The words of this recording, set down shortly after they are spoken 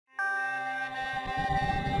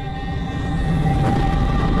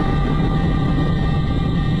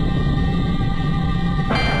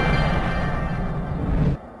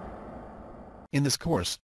In this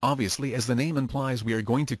course, obviously as the name implies, we are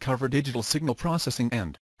going to cover digital signal processing,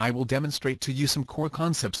 and I will demonstrate to you some core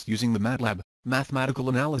concepts using the Matlab, mathematical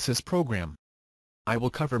analysis program. I will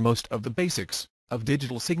cover most of the basics of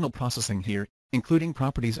digital signal processing here, including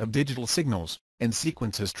properties of digital signals, and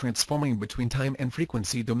sequences transforming between time and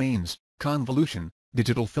frequency domains, convolution,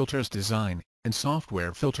 digital filters design, and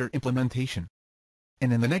software filter implementation.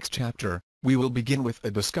 And in the next chapter, we will begin with a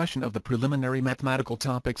discussion of the preliminary mathematical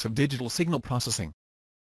topics of digital signal processing.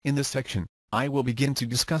 In this section, I will begin to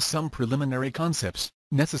discuss some preliminary concepts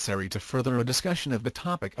necessary to further a discussion of the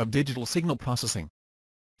topic of digital signal processing.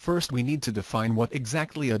 First, we need to define what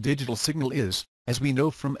exactly a digital signal is. As we know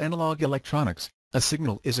from analog electronics, a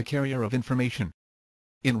signal is a carrier of information.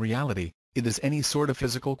 In reality, it is any sort of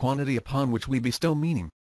physical quantity upon which we bestow meaning.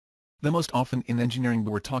 The most often in engineering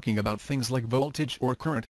we're talking about things like voltage or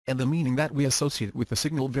current, and the meaning that we associate with the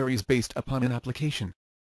signal varies based upon an application.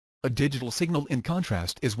 A digital signal, in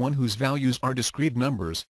contrast, is one whose values are discrete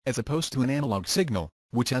numbers, as opposed to an analog signal,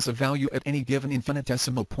 which has a value at any given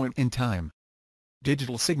infinitesimal point in time.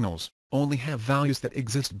 Digital signals only have values that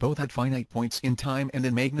exist both at finite points in time and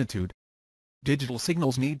in magnitude. Digital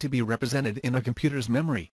signals need to be represented in a computer's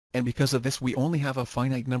memory, and because of this we only have a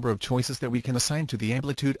finite number of choices that we can assign to the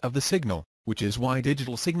amplitude of the signal, which is why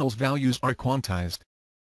digital signals' values are quantized.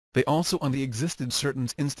 They also only exist in certain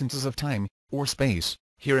instances of time, or space,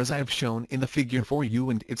 here as I have shown in the figure for you,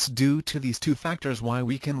 and it's due to these two factors why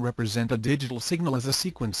we can represent a digital signal as a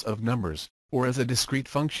sequence of numbers, or as a discrete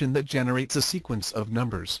function that generates a sequence of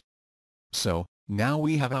numbers. So, now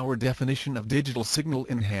we have our definition of digital signal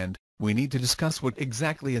in hand, we need to discuss what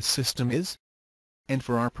exactly a system is. And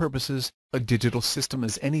for our purposes, a digital system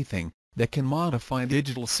is anything that can modify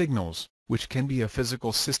digital signals, which can be a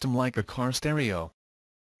physical system like a car stereo,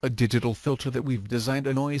 a digital filter that we've designed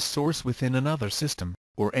a noise source within another system,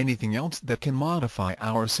 or anything else that can modify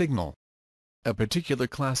our signal. A particular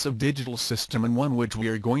class of digital system, and one which we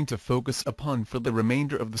are going to focus upon for the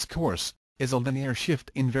remainder of this course, is a linear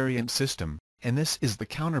shift invariant system, and this is the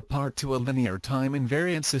counterpart to a linear time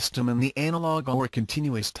invariant system in the analog or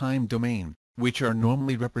continuous time domain, which are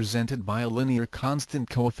normally represented by a linear constant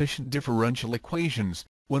coefficient differential equations,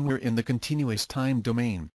 when we're in the continuous time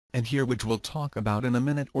domain, and here, which we'll talk about in a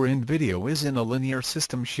minute or in video, is in a linear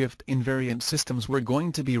system shift invariant systems we're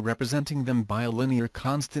going to be representing them by a linear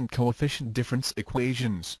constant coefficient difference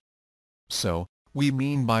equations. So, we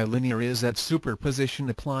mean by linear is that superposition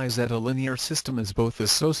applies that a linear system is both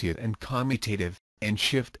associate and commutative, and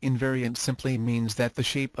shift invariant simply means that the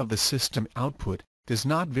shape of the system output does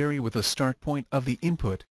not vary with the start point of the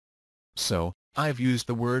input. So, I've used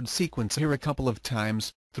the word sequence here a couple of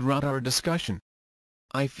times throughout our discussion.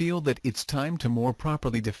 I feel that it's time to more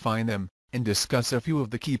properly define them, and discuss a few of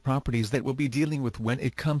the key properties that we'll be dealing with when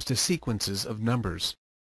it comes to sequences of numbers.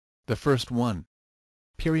 The first one,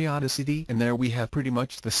 periodicity, and there we have pretty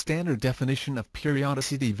much the standard definition of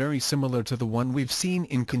periodicity, very similar to the one we've seen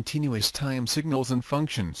in continuous time signals and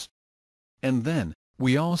functions. And then,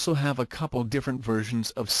 we also have a couple different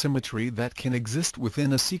versions of symmetry that can exist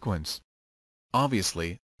within a sequence.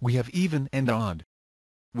 Obviously, we have even and odd,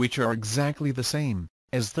 which are exactly the same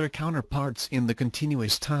as their counterparts in the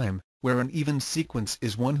continuous time, where an even sequence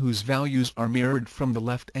is one whose values are mirrored from the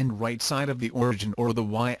left and right side of the origin or the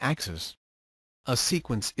y-axis. A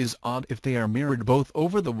sequence is odd if they are mirrored both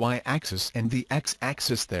over the y-axis and the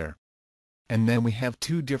x-axis there. And then we have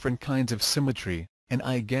two different kinds of symmetry, and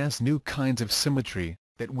I guess new kinds of symmetry,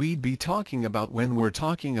 that we'd be talking about when we're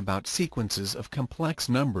talking about sequences of complex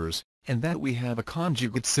numbers, and that we have a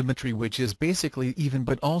conjugate symmetry, which is basically even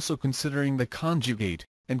but also considering the conjugate,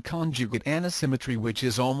 and conjugate anisymmetry, which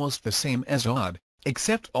is almost the same as odd,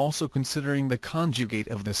 except also considering the conjugate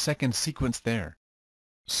of the second sequence there.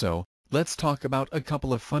 So, let's talk about a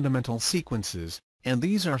couple of fundamental sequences, and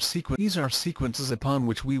these are sequences upon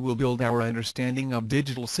which we will build our understanding of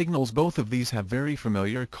digital signals. Both of these have very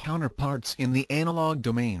familiar counterparts in the analog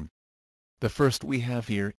domain. The first we have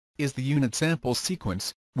here is the unit sample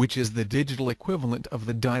sequence, which is the digital equivalent of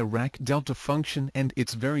the Dirac delta function, and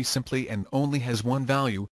it's very simply and only has one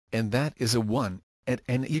value, and that is a 1, at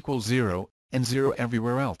n equals 0, and 0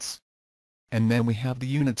 everywhere else. And then we have the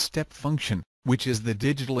unit step function, which is the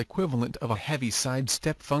digital equivalent of a Heaviside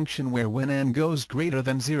step function, where when n goes greater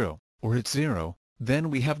than 0, or it's 0, then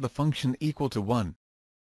we have the function equal to 1.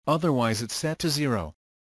 Otherwise it's set to 0.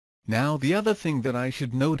 Now the other thing that I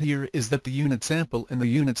should note here is that the unit sample and the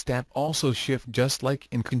unit step also shift just like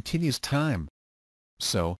in continuous time.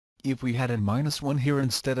 So, if we had a -1 here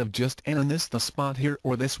instead of just n in the spot here,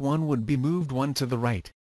 or this one would be moved 1 to the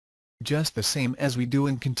right. Just the same as we do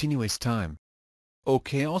in continuous time.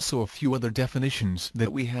 Okay, also a few other definitions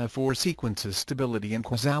that we have for sequences: stability and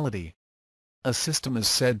causality. A system is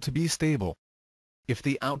said to be stable if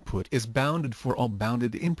the output is bounded for all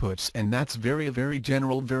bounded inputs, and that's very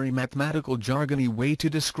general, very mathematical jargony way to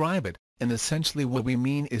describe it, and essentially what we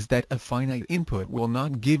mean is that a finite input will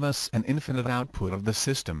not give us an infinite output of the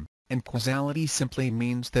system, and causality simply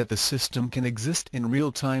means that the system can exist in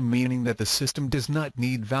real time, meaning that the system does not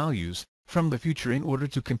need values from the future in order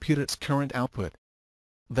to compute its current output.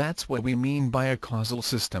 That's what we mean by a causal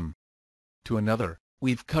system. To another,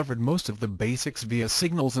 we've covered most of the basics via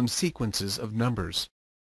signals and sequences of numbers.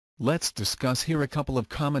 Let's discuss here a couple of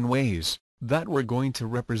common ways that we're going to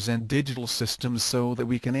represent digital systems so that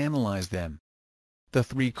we can analyze them. The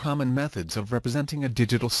three common methods of representing a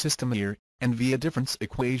digital system here, and via difference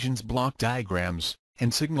equations, block diagrams,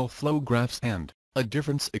 and signal flow graphs. And a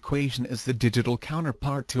difference equation is the digital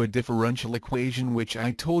counterpart to a differential equation, which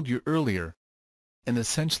I told you earlier. And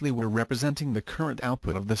essentially we're representing the current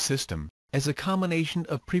output of the system as a combination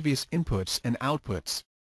of previous inputs and outputs.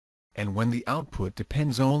 And when the output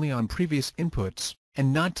depends only on previous inputs,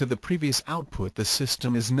 and not to the previous output, the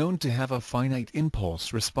system is known to have a finite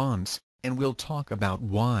impulse response, and we'll talk about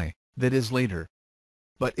why that is later.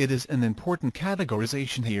 But it is an important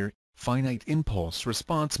categorization here. Finite impulse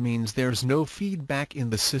response means there's no feedback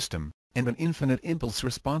in the system, and an infinite impulse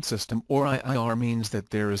response system, or IIR, means that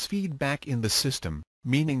there is feedback in the system,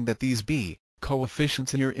 meaning that these b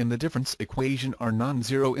coefficients here in the difference equation are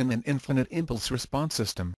non-zero in an infinite impulse response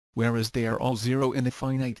system, whereas they are all zero in a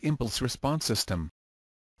finite impulse response system.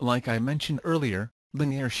 Like I mentioned earlier,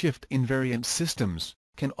 linear shift invariant systems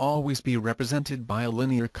can always be represented by a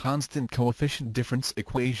linear constant coefficient difference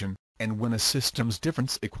equation, and when a system's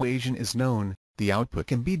difference equation is known, the output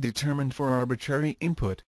can be determined for arbitrary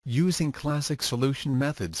input, using classic solution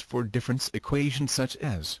methods for difference equations such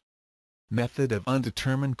as method of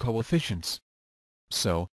undetermined coefficients.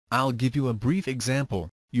 So, I'll give you a brief example,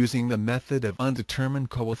 using the method of undetermined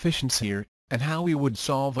coefficients here, and how we would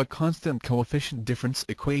solve a constant coefficient difference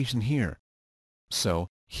equation here. So,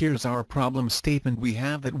 here's our problem statement. We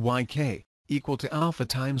have that yk equal to alpha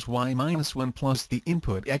times y minus 1 plus the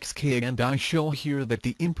input xk, and I show here that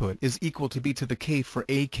the input is equal to b to the k for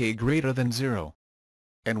ak greater than 0.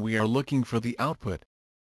 And we are looking for the output.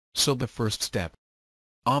 So the first step,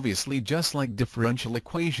 obviously just like differential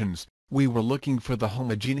equations, we were looking for the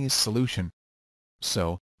homogeneous solution.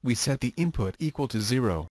 So, we set the input equal to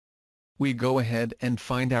 0. We go ahead and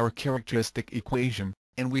find our characteristic equation,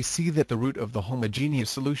 and we see that the root of the homogeneous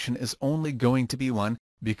solution is only going to be 1,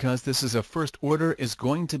 because this is a first order, is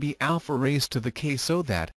going to be alpha raised to the k, so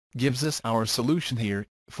that gives us our solution here,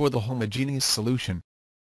 for the homogeneous solution.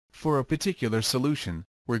 For a particular solution,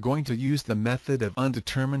 we're going to use the method of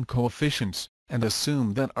undetermined coefficients, and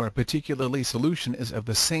assume that our particular solution is of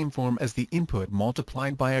the same form as the input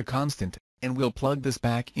multiplied by a constant, and we'll plug this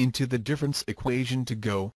back into the difference equation to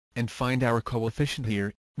go and find our coefficient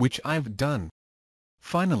here, which I've done.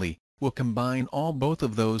 Finally, we'll combine both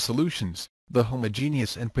of those solutions, the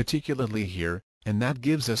homogeneous and particularly here, and that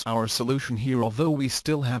gives us our solution here, although we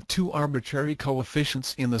still have two arbitrary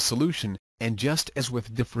coefficients in the solution, and just as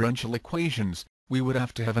with differential equations, we would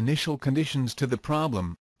have to have initial conditions to the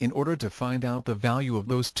problem in order to find out the value of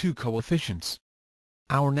those two coefficients.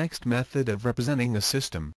 Our next method of representing a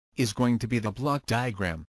system is going to be the block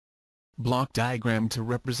diagram. Block diagram to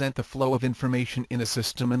represent the flow of information in a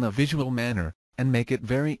system in a visual manner, and make it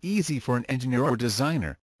very easy for an engineer or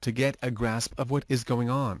designer to get a grasp of what is going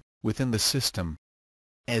on within the system.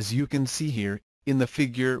 As you can see here, in the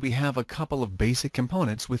figure, we have a couple of basic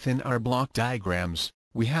components within our block diagrams.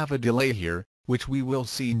 We have a delay here, which we will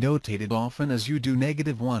see notated often as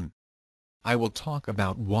U-1. I will talk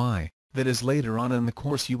about why that is later on in the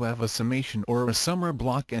course. You have a summation or a summer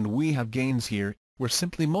block, and we have gains here. We're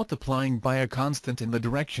simply multiplying by a constant in the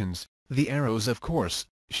directions. The arrows, of course,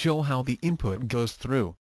 show how the input goes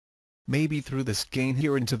through. Maybe through this gain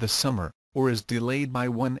here into the summer, or is delayed by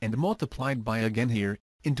 1 and multiplied by again here,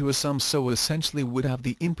 into a sum. So essentially would have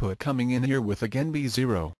the input coming in here with again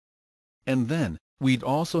b0. And then, we'd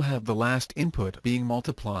also have the last input being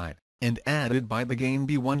multiplied and added by the gain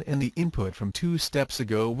b1, and the input from 2 steps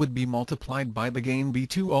ago would be multiplied by the gain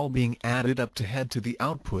b2, all being added up to head to the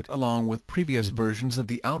output, along with previous versions of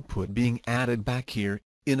the output being added back here,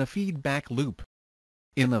 in a feedback loop.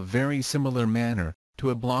 In a very similar manner to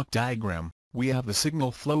a block diagram, we have the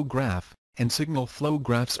signal flow graph, and signal flow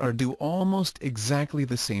graphs do almost exactly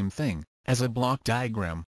the same thing as a block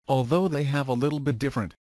diagram, although they have a little bit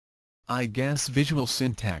different, I guess, visual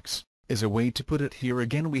syntax is a way to put it. Here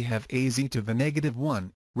again we have az to the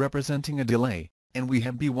 -1, representing a delay, and we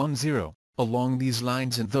have b10, along these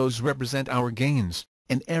lines, and those represent our gains,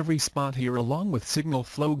 and every spot here along with signal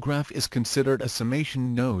flow graph is considered a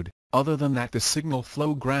summation node. Other than that, the signal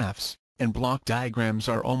flow graphs and block diagrams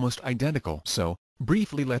are almost identical. So,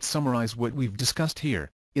 briefly let's summarize what we've discussed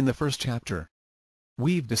here. In the first chapter,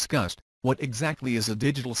 we've discussed what exactly is a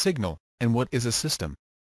digital signal, and what is a system.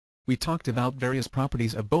 We talked about various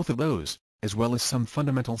properties of both of those, as well as some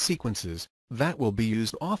fundamental sequences that will be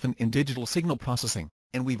used often in digital signal processing,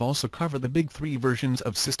 and we've also covered the big three versions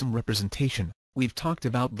of system representation. We've talked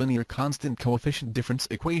about linear constant coefficient difference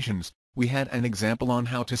equations. We had an example on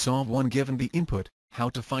how to solve one given the input, how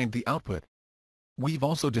to find the output. We've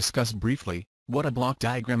also discussed briefly what a block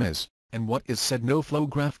diagram is, and what is said no flow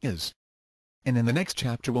graph is. And in the next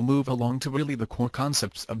chapter we'll move along to really the core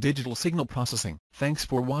concepts of digital signal processing. Thanks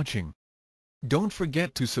for watching. Don't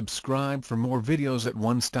forget to subscribe for more videos at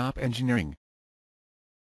One Stop Engineering.